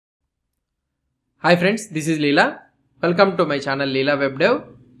Hi friends, this is Leela. Welcome to my channel Leela Web Dev.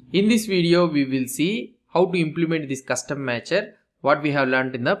 In this video, we will see how to implement this custom matcher, what we have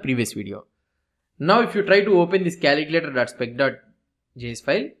learned in the previous video. Now, if you try to open this calculator.spec.js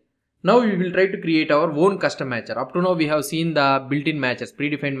file, now we will try to create our own custom matcher. Up to now, we have seen the built-in matchers,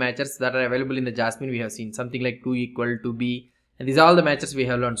 predefined matchers that are available in the Jasmine. We have seen something like 2 equal to b, and these are all the matchers we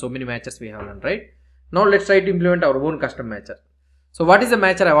have learned. So many matchers we have learned, right? Now, let's try to implement our own custom matcher. So what is the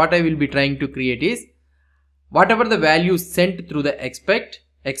matcher? What I will be trying to create is whatever the value sent through the expect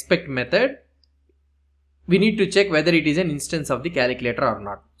method, we need to check whether it is an instance of the calculator or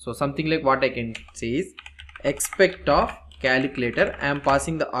not. So something like what I can say is expect of calculator. I am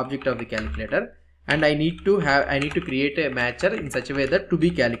passing the object of the calculator, and I need to create a matcher in such a way that to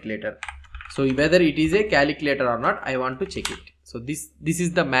be calculator. So whether it is a calculator or not, I want to check it. So this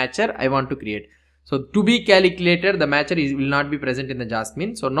is the matcher I want to create. So to be calculator, the matcher will not be present in the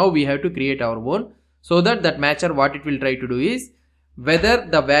Jasmine. So now we have to create our own, so that matcher, what it will try to do is whether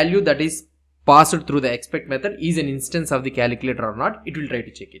the value that is passed through the expect method is an instance of the calculator or not, it will try to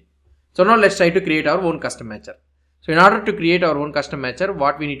check it. So now let's try to create our own custom matcher. So in order to create our own custom matcher,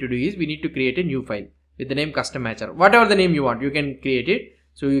 what we need to do is we need to create a new file with the name custom matcher. Whatever the name you want, you can create it.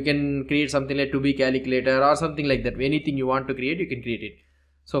 So you can create something like to be calculator or something like that. Anything you want to create, you can create it.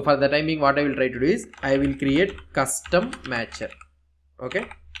 So for the time being, what I will try to do is I will create custom matcher. Okay.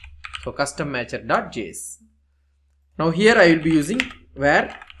 So custom matcher.js. Now here I will be using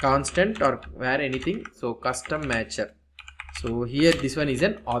where constant or where anything. So custom matcher. So here this one is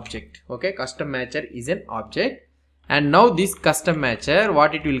an object. Okay. Custom matcher is an object. And now this custom matcher,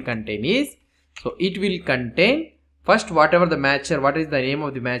 what it will contain is, so it will contain first whatever the matcher, what is the name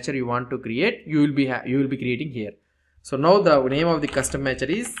of the matcher you want to create, you will be creating here. So now the name of the custom matcher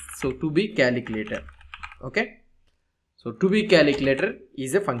is so to be calculator. Okay. So to be calculator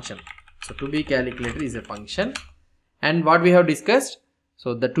is a function. So to be calculator is a function. And what we have discussed,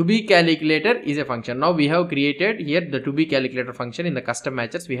 so the to be calculator is a function. Now we have created here the to be calculator function in the custom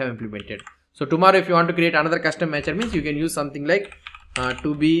matchers we have implemented. So tomorrow if you want to create another custom matcher, means you can use something like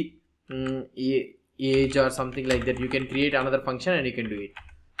to be age or something like that. You can create another function and you can do it.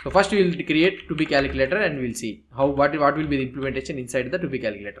 So first we will create to be calculator and we will see what will be the implementation inside the to be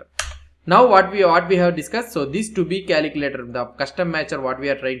calculator. Now what we have discussed, so this to be calculator, the custom matcher what we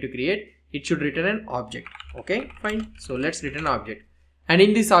are trying to create, it should return an object. Okay, fine. So let's return an object. And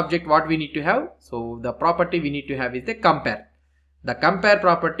in this object what we need to have, so the property we need to have is the compare. The compare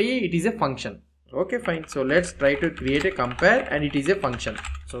property, it is a function. Okay, fine. So let's try to create a compare and it is a function.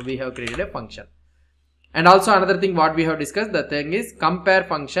 So we have created a function. And also another thing what we have discussed, the thing is compare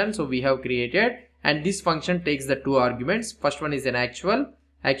function. So we have created, and this function takes the two arguments. First one is an actual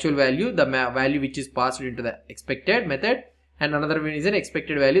value, the value which is passed into the expected method, and another one is an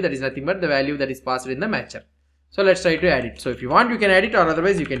expected value, that is nothing but the value that is passed in the matcher. So let's try to add it. So if you want, you can add it, or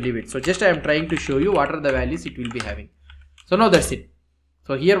otherwise you can leave it. So just I am trying to show you what are the values it will be having. So now that's it.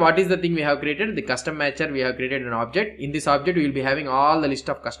 So here what is the thing we have created? The custom matcher, we have created an object. In this object we will be having all the list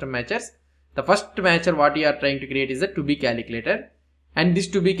of custom matchers. The first matcher what we are trying to create is a to be calculator, and this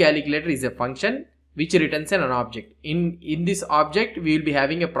to be calculator is a function which returns an object. In this object we will be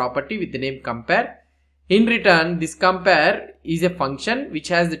having a property with the name compare. In return, this compare is a function which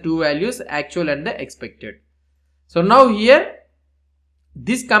has the two values, actual and the expected. So now here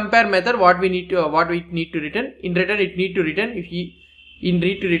this compare method, what we need to return, in return it need to return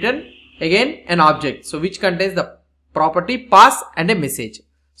again an object, so which contains the property pass and a message.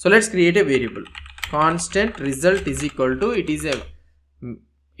 So let's create a variable. Constant result is equal to, it is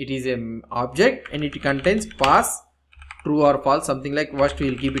a object and it contains pass, true or false, something like, first we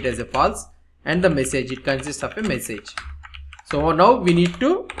will keep it as a false, and the message, it consists of a message. So now we need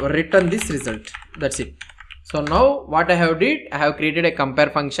to return this result. That's it. So now what I have did, I have created a compare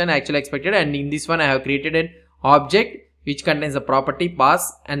function, actual expected, and in this one I have created an object which contains the property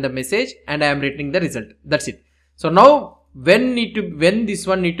pass and the message, and I am returning the result. That's it. So now when this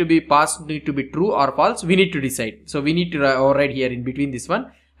one need to be passed, need to be true or false, we need to decide. So we need to override here in between this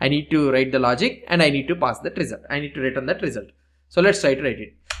one. I need to write the logic and I need to pass that result. I need to return that result. So let's try to write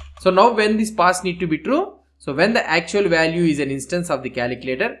it. So now when this pass need to be true, so when the actual value is an instance of the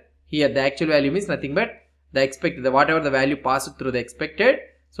calculator, here the actual value means nothing but the expected, whatever the value passed through the expected.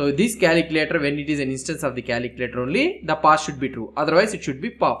 So this calculator, when it is an instance of the calculator only, the pass should be true. Otherwise it should be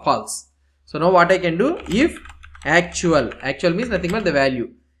false. So now what I can do, if actual means nothing but the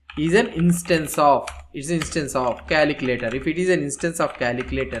value is an instance of, calculator. If it is an instance of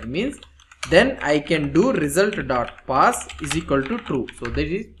calculator means, then I can do result dot pass is equal to true. So that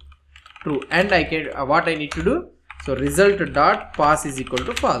is true, and I can what I need to do, so result dot pass is equal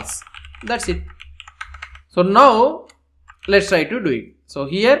to false. That's it. So now let's try to do it. So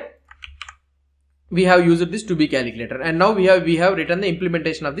here we have used this to be calculator, and now we have written the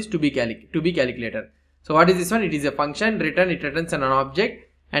implementation of this to be calculator. So what is this one? It is a function return. It returns an object,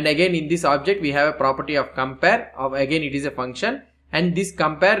 and again in this object we have a property of compare. Again it is a function, and this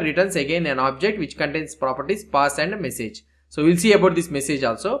compare returns again an object which contains properties pass and message. So we'll see about this message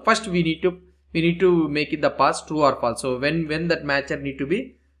also. First we need to make it the pass true or false. So when that matcher need to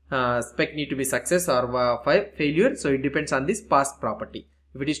be spec need to be success or failure. So it depends on this pass property.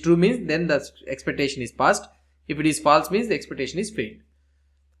 If it is true means then the expectation is passed. If it is false means the expectation is failed.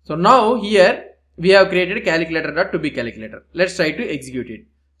 So now here we have created a calculator.toBeCalculator. Let's try to execute it.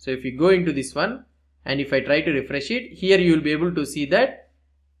 So if you go into this one and if I try to refresh it, here you will be able to see that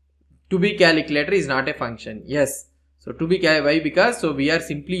toBeCalculator is not a function. Yes. So why? Because so we are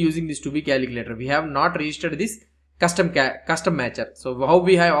simply using this toBeCalculator. We have not registered this custom matcher. So how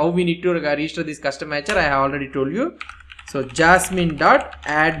we need to register this custom matcher, I have already told you. So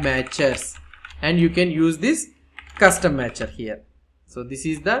Jasmine.addMatchers, and you can use this custom matcher here. So this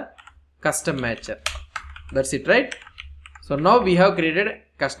is the custom matcher. That's it, right? So now we have created a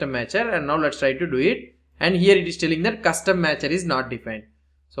custom matcher, and now let's try to do it. And here it is telling that custom matcher is not defined.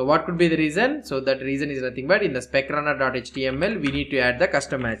 So what could be the reason? So that reason is nothing but in the specrunner.html we need to add the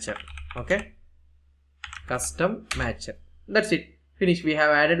custom matcher. Okay, custom matcher. That's it. Finish. We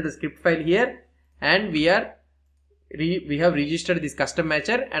have added the script file here, and we have registered this custom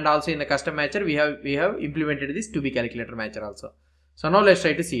matcher, and also in the custom matcher we have implemented this toBeCalculator matcher also. So now let's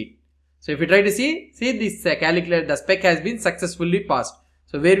try to see it. So if we try to see this calculator, the spec has been successfully passed.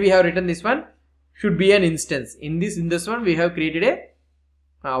 So where we have written this one should be an instance. In this one we have created a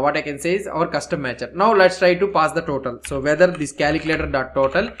what I can say is our custom matcher. Now let's try to pass the total. So whether this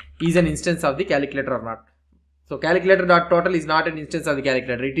calculator.total is an instance of the calculator or not. So calculator.total is not an instance of the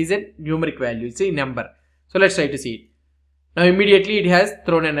calculator. It is a numeric value. It's a number. So let's try to see it. Now immediately it has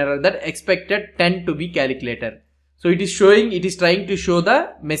thrown an error that expected 10 to be calculator. So it is trying to show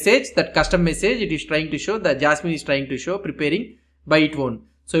the message, that custom message. It is trying to show that Jasmine is trying to show preparing by its own.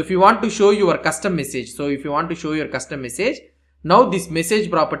 So if you want to show your custom message, now this message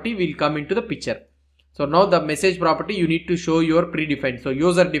property will come into the picture. So now the message property you need to show your predefined. So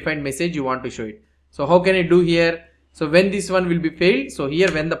user defined message you want to show it. So how can I do here? So when this one will be failed. So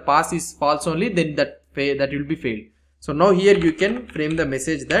here when the pass is false only, then that will be failed. So now here you can frame the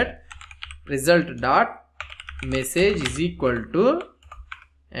message that result dot message is equal to,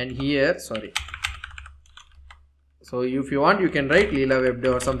 and here sorry. So if you want you can write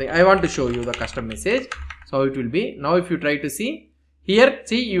leelawebdev or something. I want to show you the custom message. So it will be, now if you try to see here,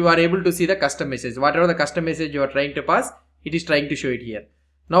 see you are able to see the custom message. Whatever the custom message you are trying to pass, it is trying to show it here.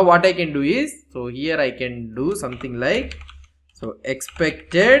 Now what I can do is, so here I can do something like, so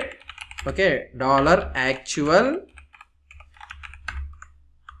expected, okay, $actual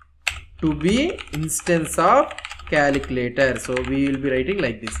to be instance of calculator. So we will be writing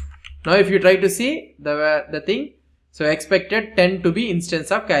like this. Now if you try to see the thing, so expected 10 to be instance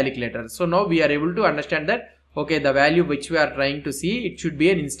of calculator. So now we are able to understand that, okay, the value which we are trying to see, it should be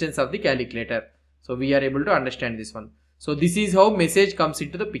an instance of the calculator. So we are able to understand this one. So this is how message comes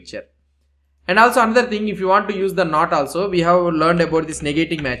into the picture. And also another thing, if you want to use the not also, we have learned about this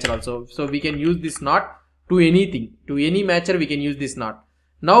negating matcher also. So we can use this not to anything, to any matcher we can use this not.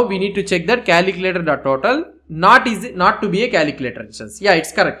 Now we need to check that calculator.total not is not to be a calculator instance. Yeah,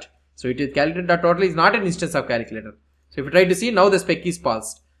 it's correct. So it is calculator.total is not an instance of calculator. So if you try to see, now the spec is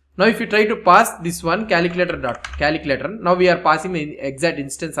passed. Now if you try to pass this one calculator, now we are passing the exact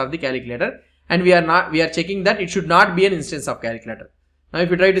instance of the calculator, and we are checking that it should not be an instance of calculator. Now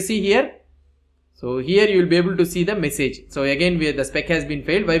if you try to see here, so here you will be able to see the message. So again the spec has been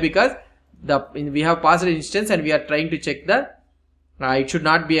failed. Why? Because we have passed an instance and we are trying to check the it should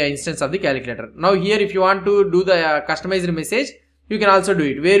not be an instance of the calculator. Now here if you want to do the customized message, you can also do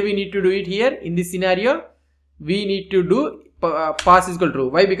it. Where we need to do it here in this scenario, we need to do pass is equal to true.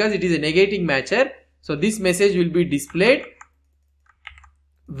 Why? Because it is a negating matcher. So this message will be displayed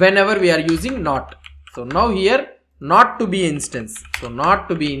whenever we are using not. So now here not to be instance. So not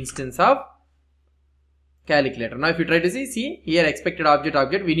to be instance of calculator. Now if you try to see here expected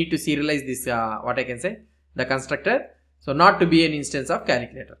object, we need to serialize this what I can say, the constructor. So not to be an instance of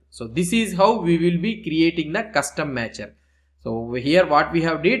calculator. So this is how we will be creating the custom matcher. So here what we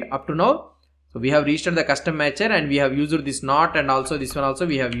have did up to now, so we have registered the custom matcher and we have used this not, and also this one also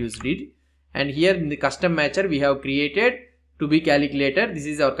we have used it. And here in the custom matcher we have created to be calculator. This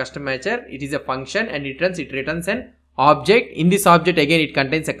is our custom matcher. It is a function and it returns an object. In this object again it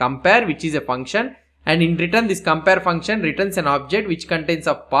contains a compare, which is a function, and in return this compare function returns an object which contains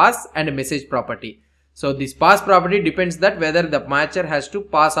a pass and a message property. So this pass property depends that whether the matcher has to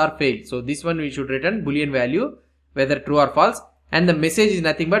pass or fail. So this one we should return boolean value whether true or false, and the message is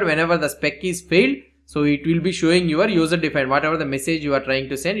nothing but whenever the spec is failed, so it will be showing your user defined, whatever the message you are trying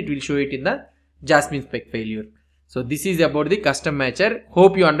to send, it will show it in the Jasmine spec failure. So this is about the custom matcher.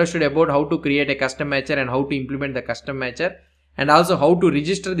 Hope you understood about how to create a custom matcher and how to implement the custom matcher, and also how to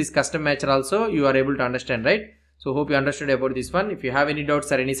register this custom matcher also you are able to understand, right? So hope you understood about this one. If you have any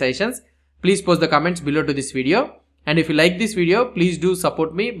doubts or any suggestions, please post the comments below to this video. And if you like this video, please do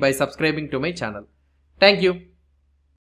support me by subscribing to my channel. Thank you.